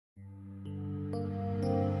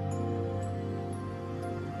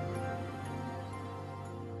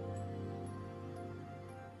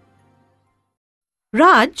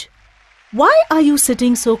Raj, why are you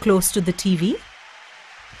sitting so close to the TV?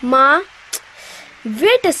 Ma,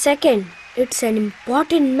 wait a second. It's an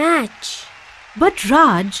important match. But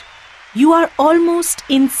Raj, you are almost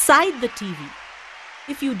inside the TV.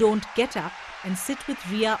 If you don't get up and sit with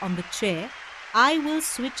Ria on the chair, I will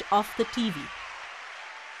switch off the TV.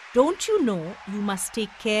 Don't you know you must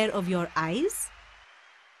take care of your eyes?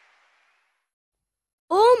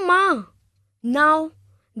 Oh, Ma, now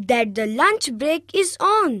that the lunch break is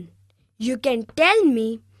on, you can tell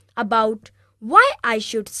me about why I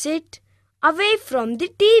should sit away from the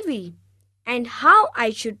TV and how I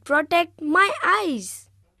should protect my eyes.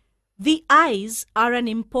 The eyes are an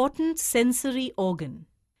important sensory organ.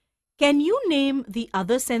 Can you name the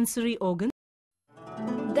other sensory organs?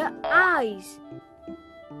 The eyes,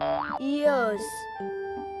 ears,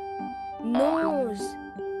 nose,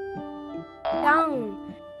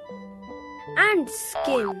 tongue, and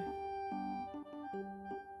skin.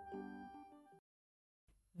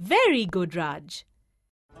 Very good, Raj.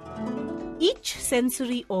 Each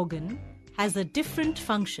sensory organ has a different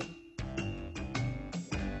function.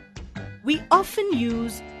 We often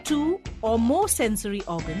use 2 or more sensory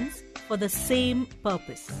organs for the same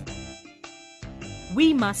purpose.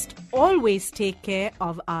 We must always take care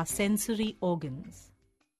of our sensory organs.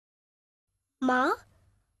 Ma,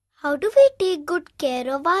 how do we take good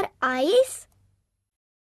care of our eyes?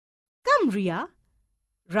 Come, Ria.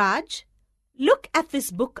 Raj, look at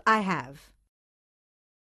this book I have.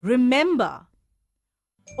 Remember,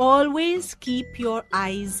 always keep your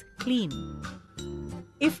eyes clean.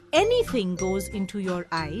 If anything goes into your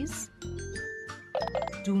eyes,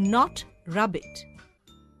 do not rub it.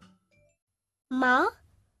 Ma,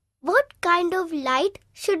 what kind of light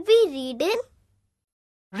should we read in?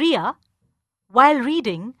 Ria, while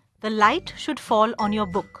reading, the light should fall on your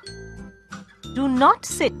book. Do not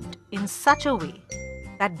sit in such a way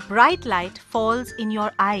that bright light falls in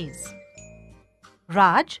your eyes.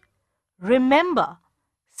 Raj, remember,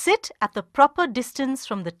 sit at the proper distance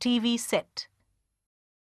from the TV set.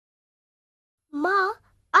 Ma,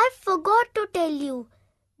 I forgot to tell you.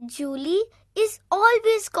 Julie is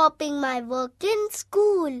always copying my work in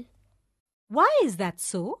school. Why is that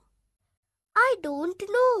so? I don't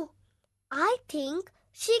know. I think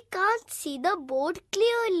she can't see the board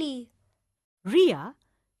clearly. Ria,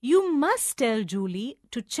 you must tell Julie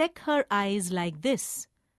to check her eyes like this.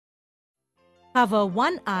 Cover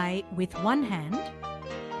one eye with one hand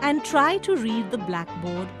and try to read the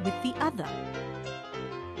blackboard with the other.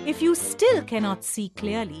 If you still cannot see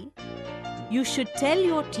clearly, you should tell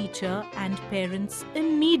your teacher and parents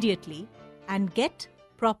immediately and get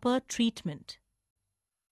proper treatment.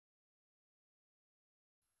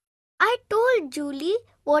 I told Julie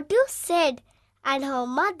what you said, and her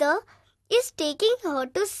mother is taking her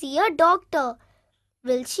to see a doctor.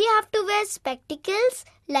 Will she have to wear spectacles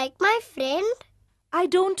like my friend? I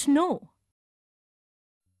don't know.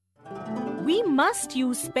 We must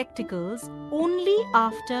use spectacles only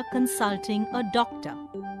after consulting a doctor.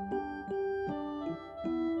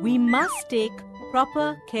 We must take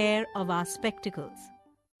proper care of our spectacles.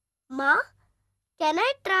 Ma, can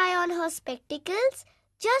I try on her spectacles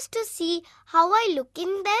just to see how I look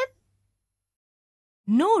in them?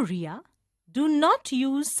 No, Ria. Do not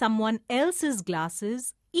use someone else's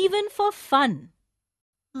glasses even for fun.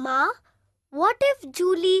 Ma, what if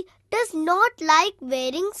Julie does not like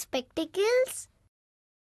wearing spectacles?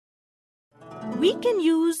 We can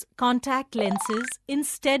use contact lenses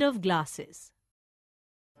instead of glasses.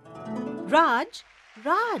 Raj,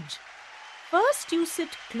 first you sit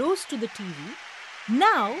close to the TV.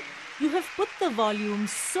 Now you have put the volume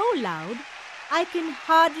so loud I can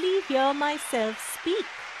hardly hear myself speak.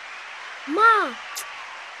 Ma,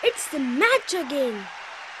 it's the match again.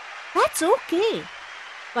 That's okay.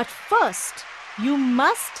 But first, you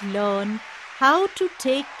must learn how to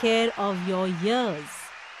take care of your ears.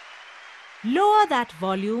 Lower that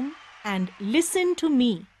volume and listen to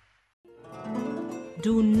me.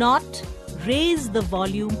 Do not raise the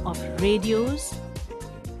volume of radios,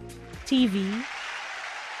 TV,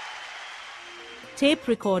 tape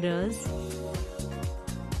recorders,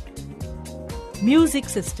 music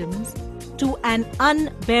systems to an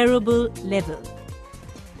unbearable level.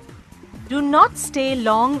 Do not stay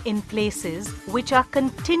long in places which are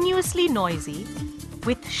continuously noisy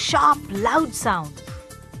with sharp, loud sounds.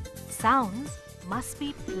 Sounds must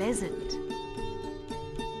be pleasant.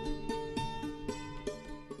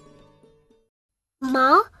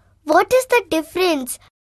 Ma, what is the difference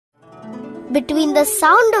between the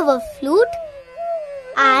sound of a flute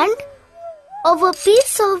and of a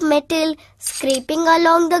piece of metal scraping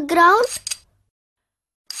along the ground?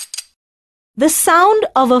 The sound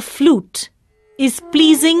of a flute is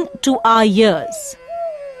pleasing to our ears.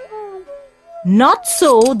 Not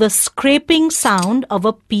so the scraping sound of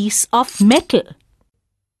a piece of metal.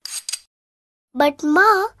 But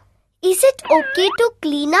Ma, is it okay to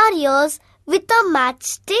clean our ears with a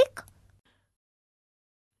matchstick?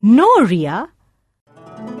 No, Ria.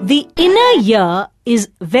 The inner ear is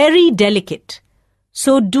very delicate,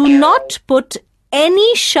 so do not put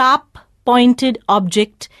any sharp pointed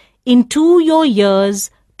object into your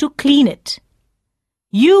ears to clean it.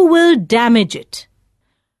 You will damage it.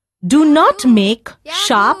 Do not make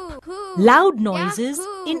sharp, loud noises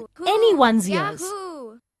in anyone's ears.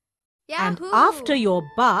 And after your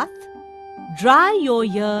bath, dry your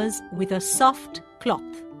ears with a soft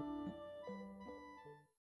cloth.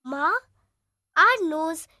 Ma, our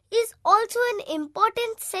nose is also an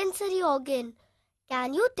important sensory organ.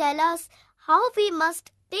 Can you tell us how we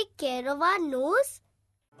must take care of our nose?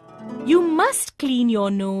 You must clean your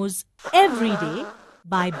nose every day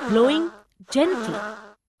by blowing gently.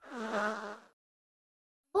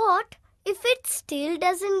 What if it still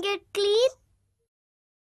doesn't get clean?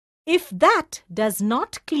 If that does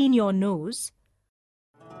not clean your nose,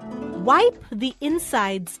 wipe the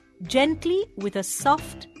insides gently with a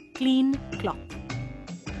soft, clean cloth.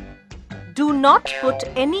 Do not put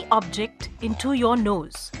any object into your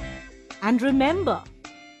nose. And remember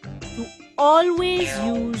to always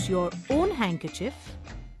use your own handkerchief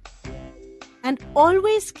and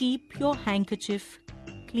always keep your handkerchief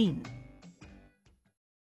clean.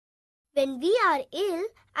 When we are ill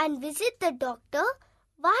and visit the doctor,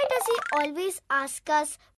 why does he always ask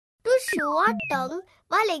us to show our tongue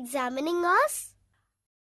while examining us?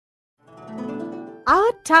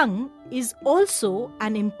 Our tongue is also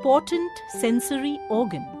an important sensory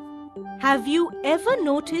organ. Have you ever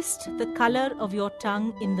noticed the color of your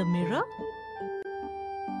tongue in the mirror?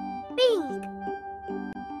 Pink.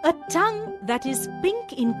 A tongue that is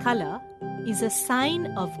pink in color is a sign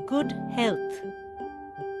of good health.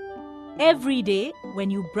 Every day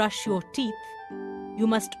when you brush your teeth, you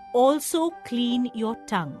must also clean your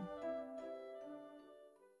tongue.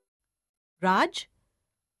 Raj,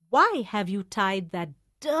 why have you tied that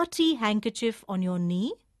dirty handkerchief on your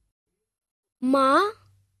knee? Ma,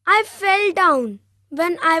 I fell down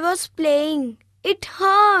when I was playing. It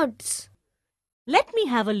hurts. Let me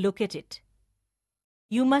have a look at it.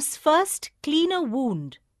 You must first clean a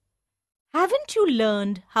wound. Haven't you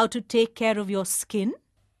learned how to take care of your skin?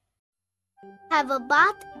 Have a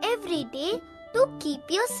bath every day to keep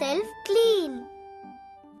yourself clean.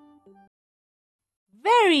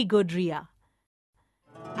 Very good, Ria.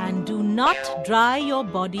 And do not dry your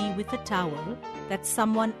body with a towel that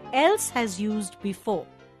someone else has used before.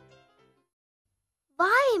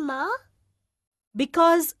 Why, Ma?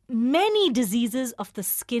 Because many diseases of the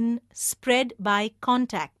skin spread by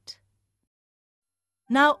contact.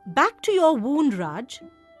 Now back to your wound, Raj.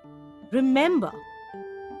 Remember,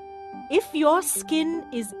 if your skin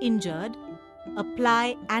is injured,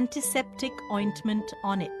 apply antiseptic ointment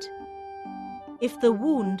on it. If the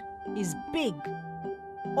wound is big,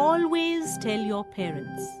 always tell your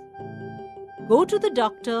parents. Go to the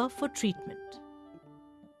doctor for treatment.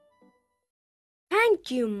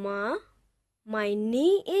 Thank you, Ma. My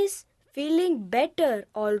knee is feeling better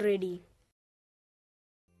already.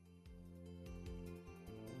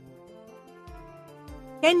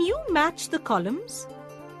 Can you match the columns?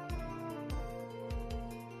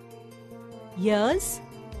 Ears,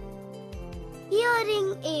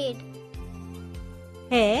 Hearing aid.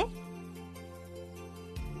 hair,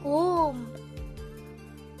 Comb.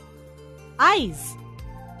 eyes,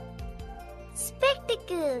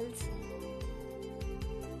 Spectacles.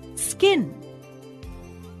 skin,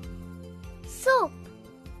 Soap.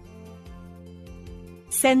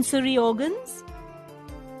 sensory organs,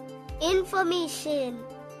 Information.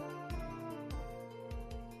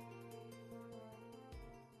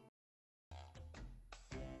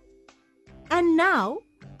 and now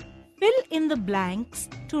fill in the blanks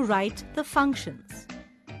to write the functions.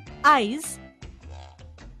 Eyes,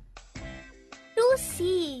 To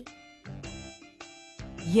see.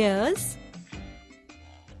 ears,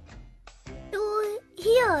 To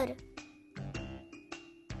hear.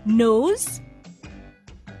 nose,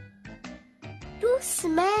 To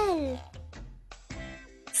smell.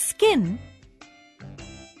 skin,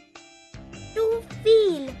 To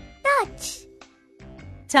feel. Touch.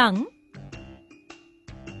 tongue,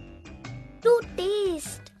 To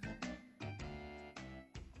taste.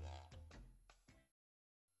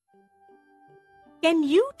 Can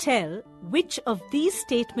you tell which of these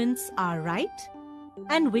statements are right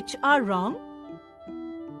and which are wrong?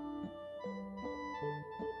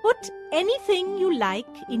 Put anything you like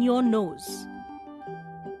in your nose.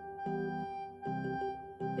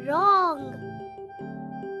 Wrong.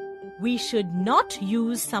 We should not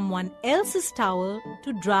use someone else's towel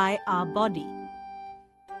to dry our body.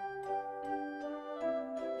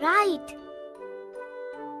 Right.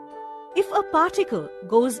 If a particle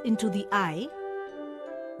goes into the eye,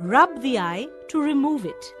 rub the eye to remove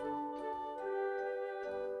it.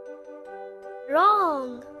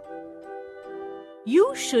 Wrong.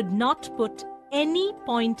 You should not put any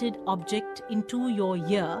pointed object into your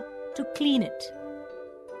ear to clean it.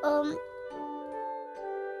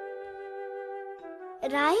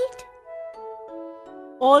 Right?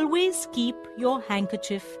 Always keep your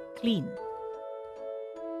handkerchief clean.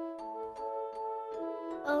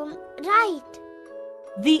 Right.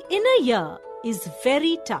 The inner ear is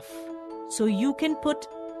very tough, so you can put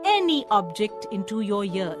any object into your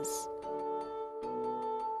ears.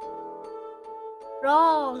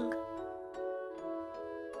 Wrong.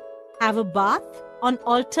 Have a bath on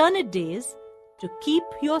alternate days to keep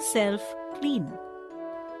yourself clean.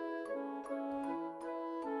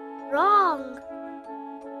 Wrong.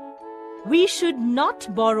 We should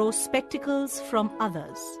not borrow spectacles from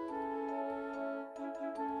others.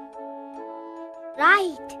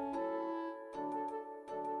 Right.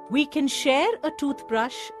 We can share a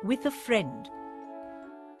toothbrush with a friend.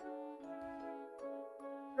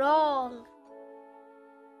 Wrong.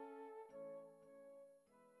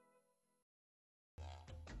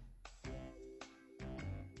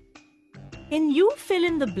 Can you fill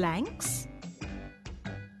in the blanks?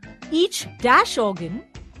 Each dash organ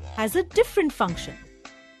has a different function.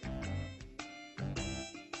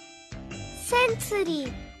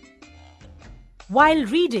 Sensory. While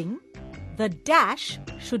reading, the dash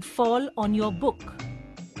should fall on your book.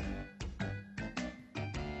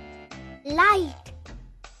 Light.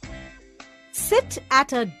 Sit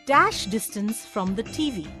at a dash distance from the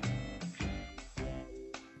TV.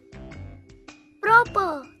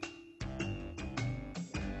 Proper.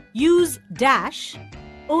 Use dash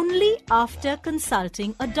only after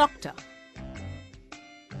consulting a doctor.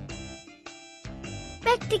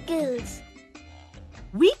 Spectacles.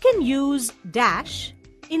 We can use dash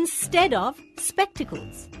instead of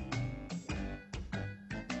spectacles.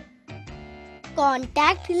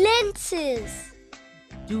 Contact lenses.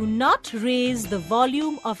 Do not raise the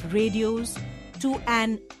volume of radios to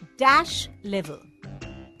an dash level.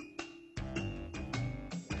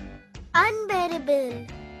 Unbearable.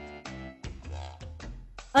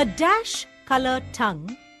 A dash colored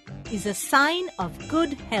tongue is a sign of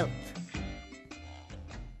good health.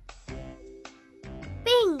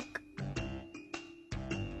 Pink.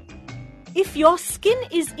 If your skin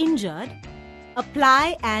is injured,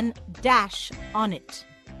 apply an dash on it.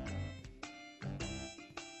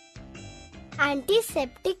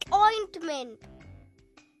 Antiseptic ointment.